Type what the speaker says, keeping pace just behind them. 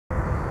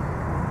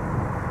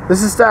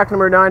This is stock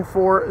number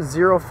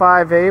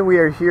 9405A. We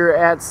are here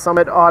at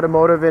Summit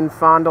Automotive in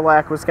Fond du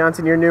Lac,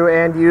 Wisconsin, your new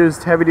and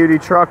used heavy-duty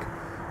truck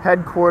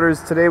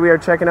headquarters. Today we are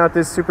checking out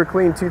this super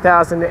clean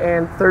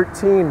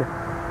 2013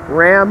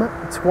 Ram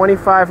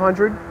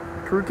 2500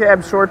 Crew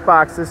Cab Short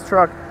Box. This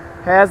truck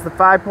has the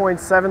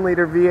 5.7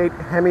 liter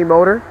V8 Hemi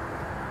motor.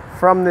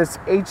 From this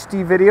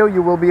HD video,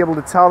 you will be able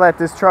to tell that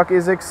this truck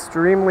is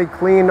extremely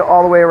clean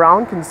all the way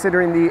around,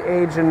 considering the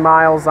age and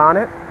miles on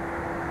it.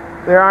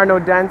 There are no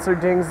dents or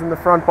dings in the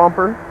front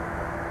bumper.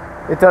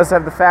 It does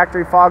have the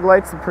factory fog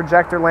lights, the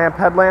projector lamp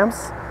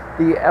headlamps,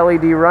 the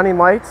LED running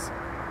lights.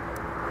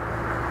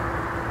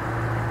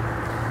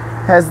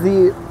 Has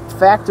the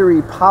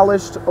factory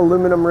polished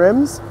aluminum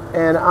rims,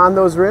 and on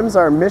those rims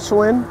are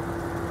Michelin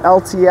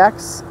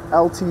L.T.C.H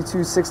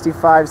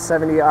LT265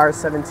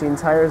 70R17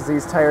 tires.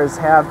 These tires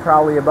have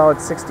probably about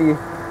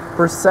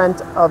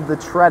 60% of the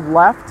tread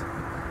left.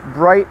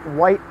 Bright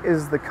white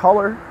is the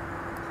color.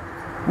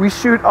 We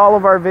shoot all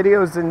of our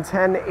videos in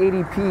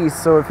 1080p,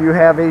 so if you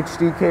have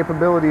HD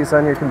capabilities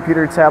on your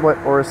computer, tablet,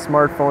 or a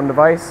smartphone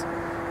device,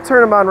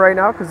 turn them on right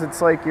now because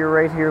it's like you're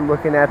right here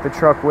looking at the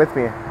truck with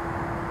me.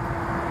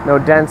 No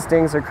dents,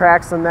 dings, or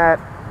cracks in that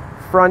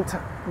front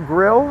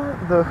grille.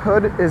 The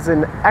hood is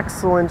in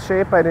excellent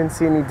shape. I didn't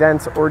see any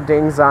dents or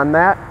dings on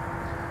that.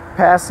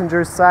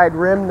 Passenger side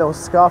rim, no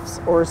scuffs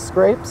or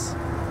scrapes.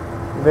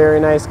 Very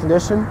nice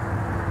condition.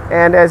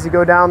 And as you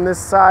go down this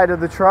side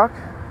of the truck,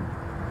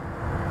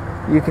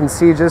 you can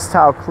see just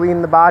how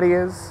clean the body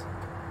is,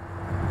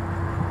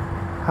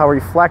 how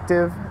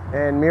reflective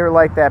and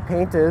mirror-like that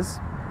paint is.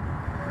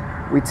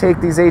 We take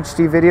these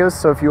HD videos,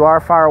 so if you are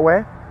far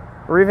away,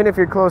 or even if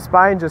you're close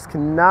by and just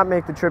cannot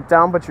make the trip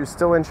down, but you're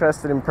still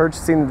interested in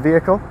purchasing the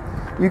vehicle,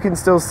 you can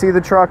still see the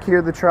truck,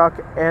 hear the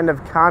truck, and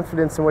have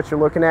confidence in what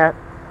you're looking at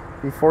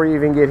before you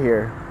even get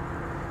here.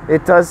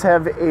 It does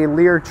have a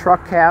Leer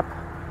truck cap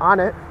on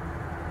it,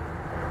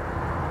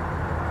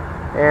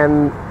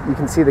 and you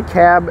can see the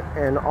cab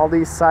and all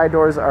these side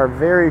doors are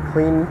very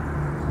clean.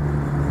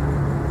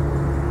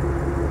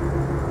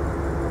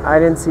 I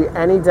didn't see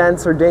any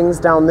dents or dings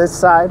down this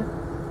side.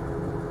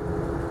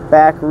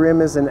 Back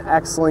rim is in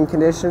excellent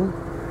condition,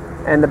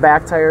 and the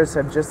back tires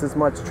have just as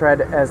much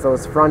tread as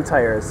those front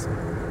tires.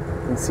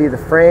 You can see the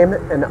frame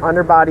and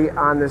underbody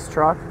on this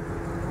truck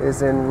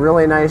is in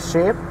really nice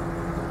shape,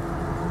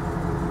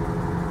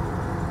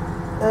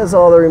 as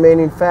all the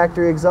remaining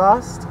factory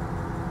exhaust.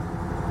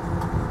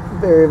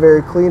 Very,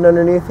 very clean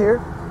underneath here.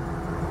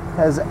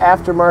 Has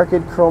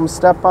aftermarket chrome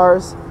step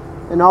bars,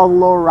 and all the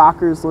lower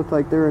rockers look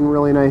like they're in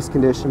really nice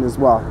condition as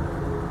well.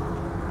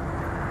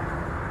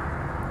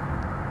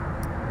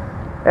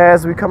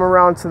 As we come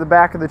around to the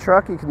back of the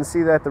truck, you can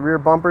see that the rear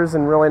bumper is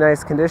in really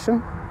nice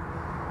condition.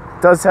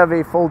 It does have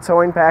a full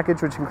towing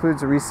package, which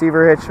includes a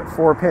receiver hitch,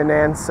 4-pin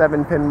and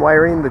 7-pin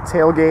wiring. The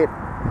tailgate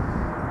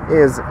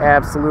is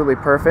absolutely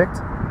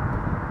perfect.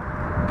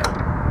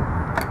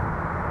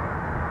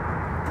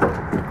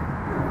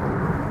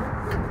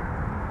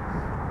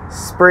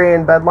 Spray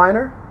and bed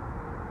liner.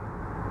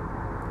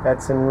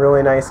 That's in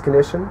really nice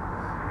condition.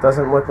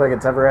 Doesn't look like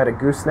it's ever had a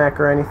gooseneck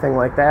or anything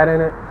like that in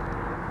it.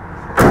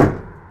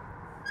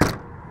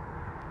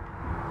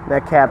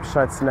 That cap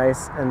shuts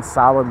nice and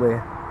solidly.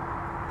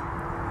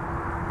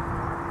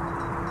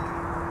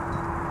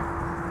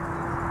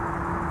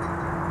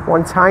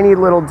 One tiny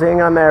little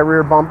ding on that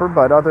rear bumper,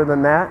 but other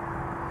than that,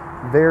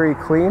 very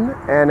clean.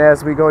 And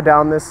as we go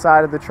down this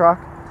side of the truck,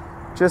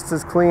 just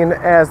as clean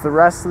as the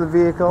rest of the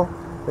vehicle.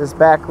 This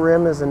back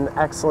rim is in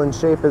excellent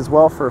shape as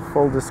well, for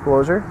full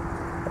disclosure.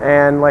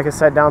 And like I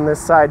said, down this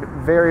side,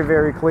 very,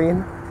 very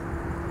clean.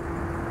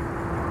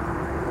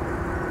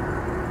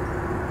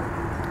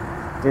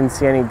 Didn't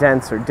see any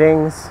dents or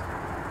dings.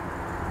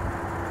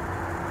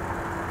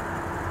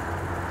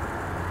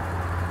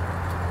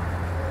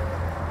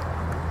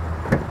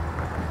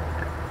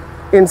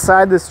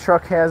 Inside, this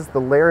truck has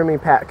the Laramie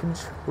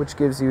package, which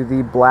gives you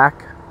the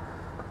black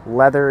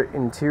leather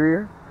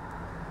interior.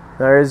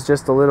 There is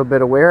just a little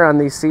bit of wear on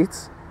these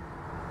seats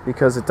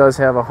because it does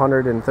have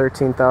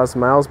 113,000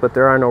 miles, but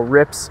there are no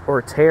rips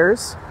or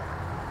tears.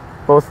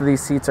 Both of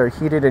these seats are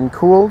heated and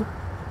cooled.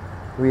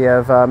 We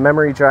have a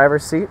memory driver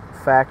seat,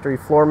 factory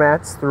floor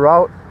mats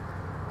throughout,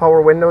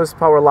 power windows,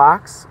 power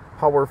locks,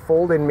 power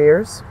fold-in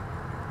mirrors.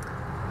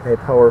 They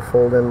power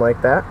fold in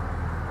like that,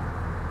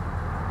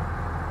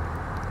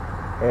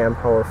 and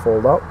power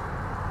fold out.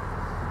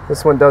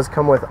 This one does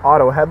come with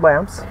auto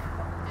headlamps,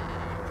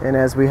 and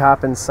as we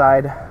hop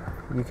inside,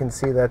 you can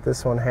see that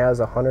this one has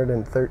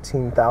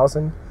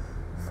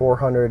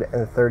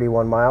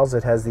 113,431 miles.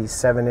 It has the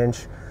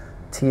 7-inch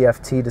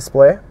TFT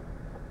display.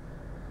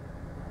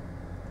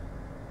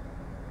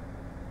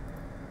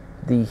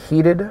 The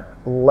heated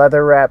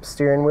leather wrap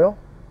steering wheel,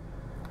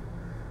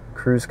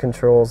 cruise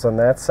controls on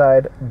that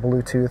side,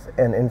 Bluetooth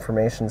and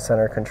information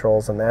center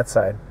controls on that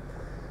side.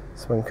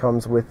 This one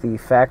comes with the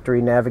factory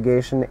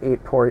navigation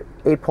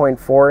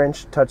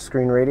 8.4-inch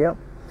touchscreen radio.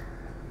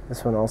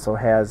 This one also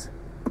has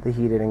the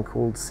heated and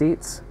cooled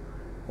seats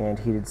and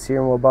heated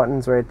steering wheel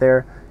buttons right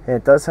there. And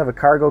it does have a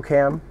cargo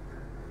cam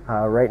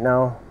Right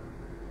now,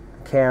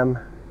 cam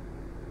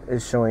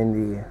is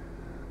showing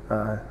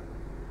the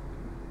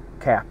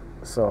cap.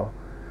 So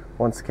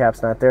once the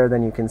cap's not there,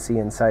 then you can see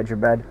inside your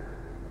bed.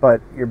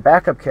 But your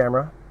backup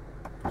camera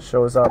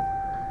shows up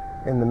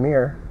in the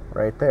mirror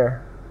right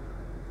there.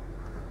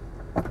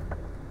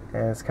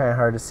 And it's kind of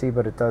hard to see,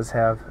 but it does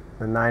have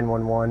the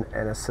 911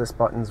 and assist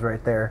buttons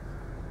right there.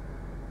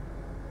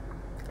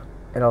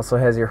 It also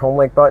has your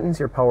Homelink buttons,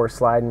 your power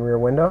slide and rear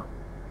window.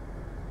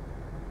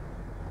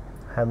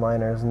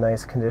 Headliner is in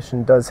nice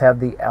condition. Does have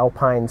the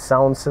Alpine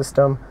sound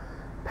system.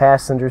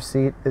 Passenger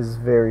seat is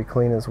very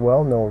clean as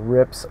well. No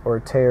rips or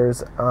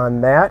tears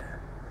on that.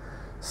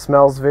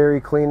 Smells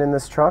very clean in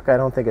this truck. I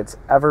don't think it's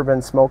ever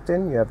been smoked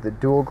in. You have the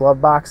dual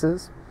glove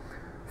boxes.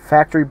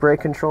 Factory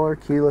brake controller,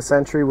 keyless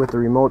entry with the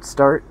remote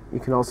start. You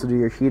can also do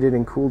your heated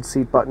and cooled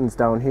seat buttons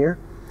down here.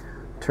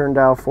 Turn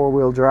dial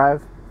 4-wheel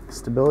drive.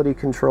 Stability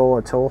control,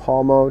 a tow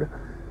haul mode,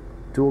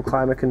 dual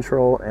climate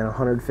control, and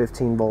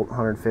 115 volt,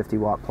 150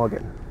 watt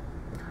plug-in.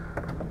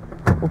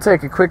 We'll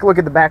take a quick look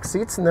at the back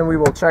seats and then we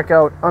will check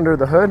out under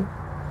the hood.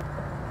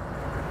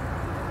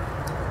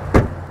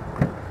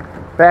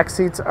 Back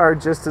seats are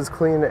just as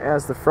clean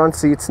as the front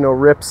seats, no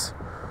rips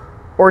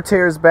or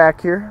tears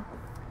back here.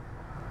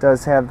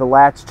 Does have the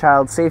latch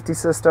child safety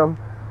system,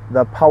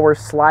 the power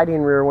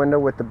sliding rear window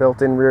with the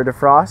built-in rear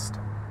defrost.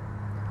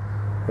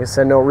 Like I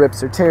said, no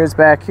rips or tears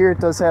back here. It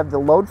does have the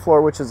load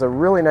floor, which is a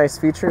really nice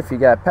feature if you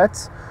got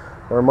pets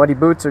or muddy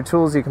boots or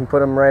tools. You can put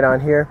them right on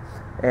here,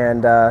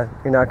 and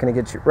you're not going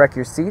to wreck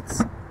your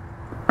seats.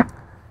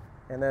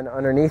 And then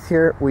underneath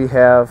here we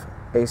have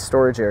a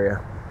storage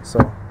area.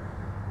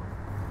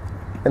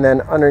 And then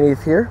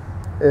underneath here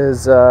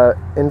is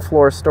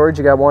in-floor storage.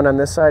 You got one on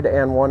this side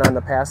and one on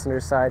the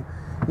passenger side.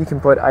 You can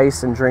put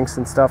ice and drinks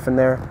and stuff in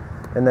there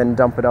and then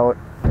dump it out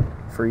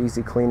for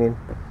easy cleaning.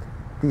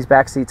 These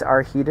back seats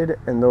are heated,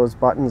 and those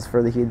buttons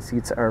for the heated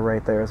seats are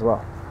right there as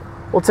well.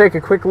 We'll take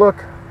a quick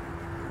look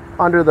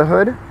under the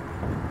hood.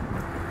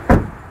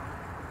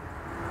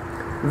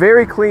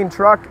 Very clean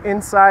truck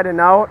inside and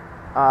out.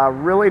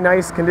 Really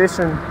nice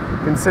condition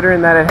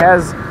considering that it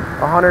has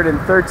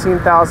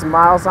 113,000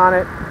 miles on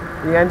it.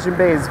 The engine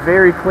bay is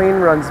very clean,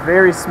 runs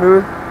very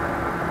smooth.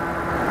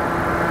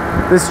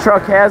 This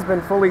truck has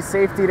been fully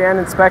safetied and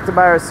inspected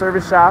by our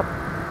service shop.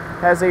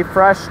 Has a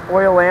fresh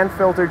oil and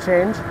filter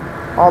change.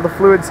 All the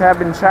fluids have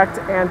been checked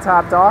and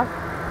topped off.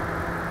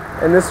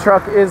 And this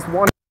truck is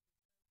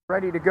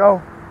ready to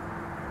go.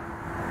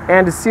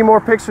 And to see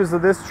more pictures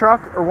of this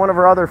truck or one of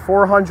our other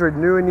 400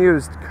 new and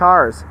used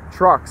cars,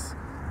 trucks,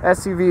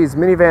 SUVs,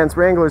 minivans,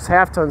 Wranglers,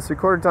 half tons,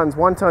 3/4 tons,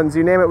 1 tons,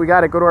 you name it, we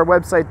got it. Go to our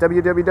website,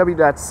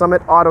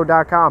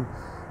 www.summitauto.com.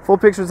 Full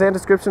pictures and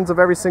descriptions of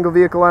every single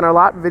vehicle on our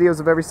lot, videos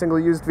of every single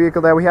used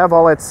vehicle that we have,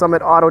 all at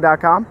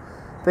summitauto.com.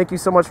 Thank you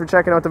so much for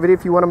checking out the video.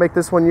 If you want to make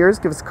this one yours,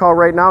 give us a call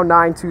right now,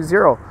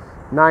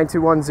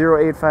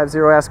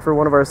 920-921-0850. Ask for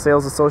one of our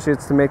sales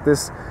associates to make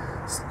this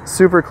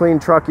super clean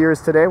truck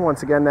yours today.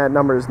 Once again, that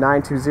number is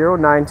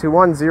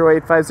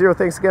 920-921-0850.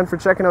 Thanks again for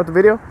checking out the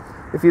video.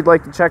 If you'd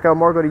like to check out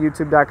more, go to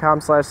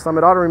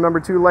youtube.com/summitauto. Remember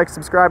to like,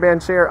 subscribe,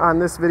 and share on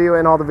this video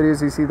and all the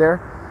videos you see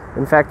there.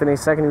 In fact, in a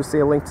second, you'll see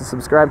a link to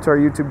subscribe to our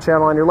YouTube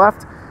channel on your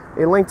left,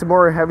 a link to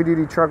more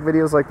heavy-duty truck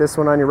videos like this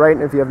one on your right,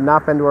 and if you have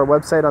not been to our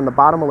website, on the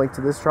bottom, a link to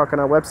this truck on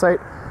our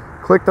website.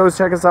 Click those,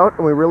 check us out,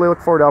 and we really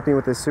look forward to helping you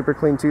with this super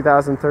clean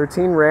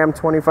 2013 Ram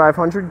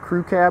 2500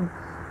 Crew Cab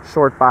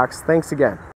Shortbox. Thanks again.